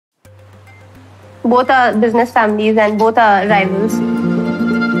both are business families and both are rivals.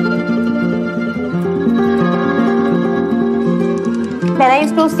 When I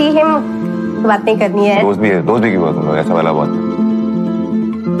used to see him, बात नहीं करनी है. दोस्त भी की बात होगा, ऐसा वाला बात.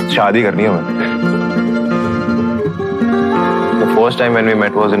 शादी करनी है मैं. The first time when we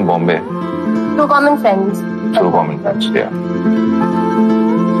met was in Bombay. Through common friends. Through common friends, yeah.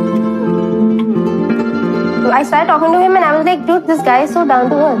 So I started talking to him and I was like, dude, this guy is so down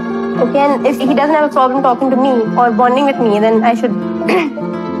to earth. Okay, and if he doesn't have a problem talking to me or bonding with me, then I should.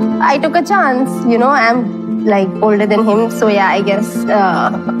 I took a chance, you know. I'm like older than him, so yeah, I guess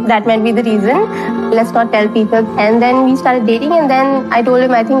that might be the reason. Let's not tell people. And then we started dating, and then I told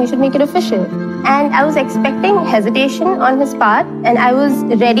him I think we should make it official. And I was expecting hesitation on his part, and I was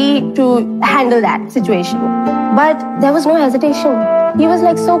ready to handle that situation. But there was no hesitation. He was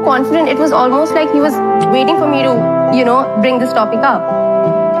like so confident. It was almost like he was waiting for me to, you know, bring this topic up.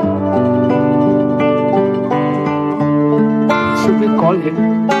 Should we call him?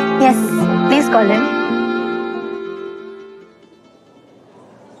 Yes, please call him.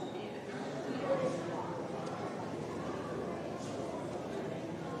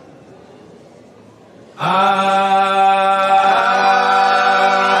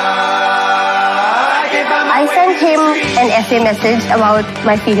 I sent him an essay message about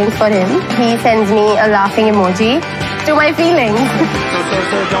my feelings for him. He sends me a laughing emoji to my feelings.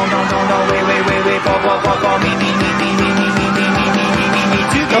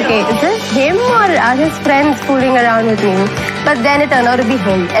 Okay, is this him or are his friends fooling around with me? But then it turned out to be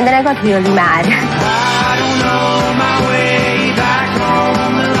him, and then I got really mad. I don't know my way back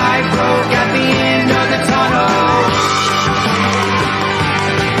home. The light broke at the end of the tunnel.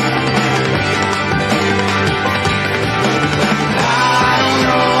 I don't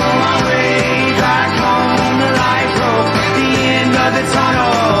know my way back home. The light broke at the end of the tunnel.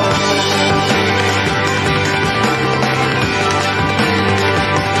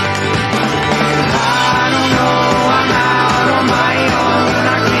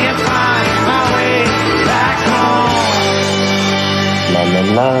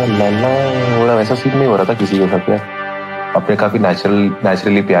 ना वैसा scene नहीं हो रहा था किसी के साथ. अपने काफी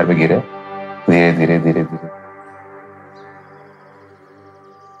नेचुरली प्यार में गिरे धीरे धीरे.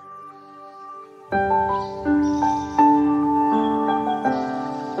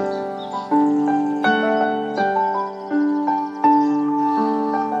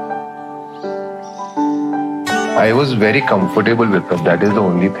 I was very comfortable with her. That is the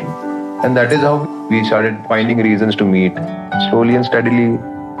only thing. And that is how we started finding reasons to meet. Slowly and steadily,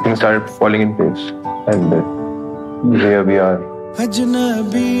 things started falling in place. And here we are.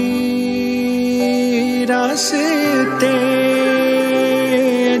 अजनबी रास्ते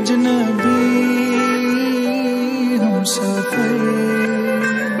अजनबी हम सफर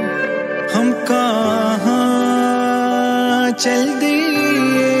हम कहाँ चल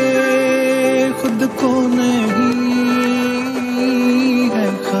दिए खुद को नहीं है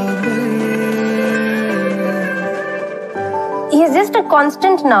खबर. He's just a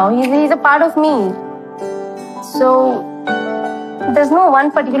constant now. He's a part of me. So there's no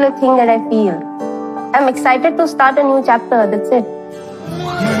one particular thing that I feel. I'm excited to start a new chapter. That's it.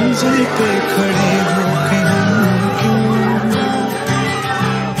 मंजिल पे खड़े होके हम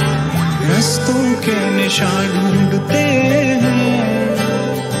रास्तों के निशान ढूंढते हैं.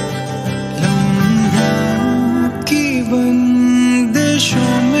 लम्हों की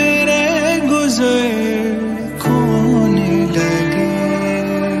बंदिशों में रह गुजर खोने लगे.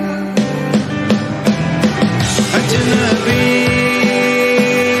 अजनबी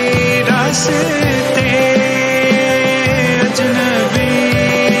रास्ते अजनबी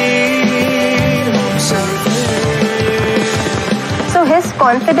हम सफर. So his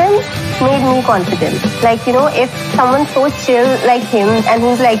confidence made me confident. Like, you know, if someone so chill like him and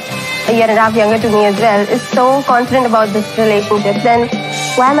who's like a year and a half younger to me as well is so confident about this relationship, then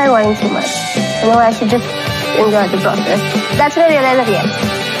why am I worrying so much? You know, I should just enjoy the process. That's when I realized that yes,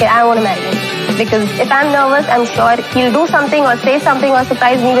 okay, I want to marry him. Because if I'm nervous, I'm sure he'll do something or say something or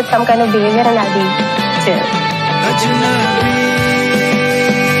surprise me with some kind of behavior and I'll be chill. अजनबी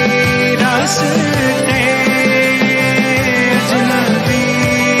रास्ते अजनबी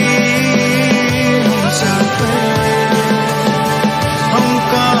हम सफर हम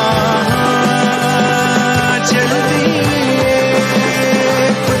कहाँ चल दिए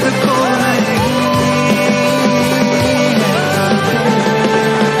खुद को नहीं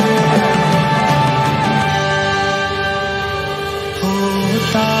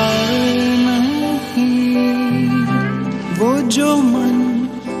होता नहीं वो जो मन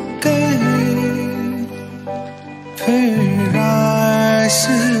कहे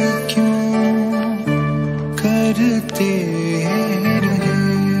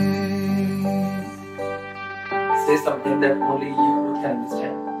say something that only you can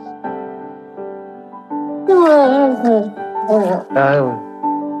understand.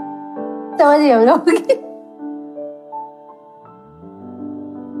 समझ गए हम लोग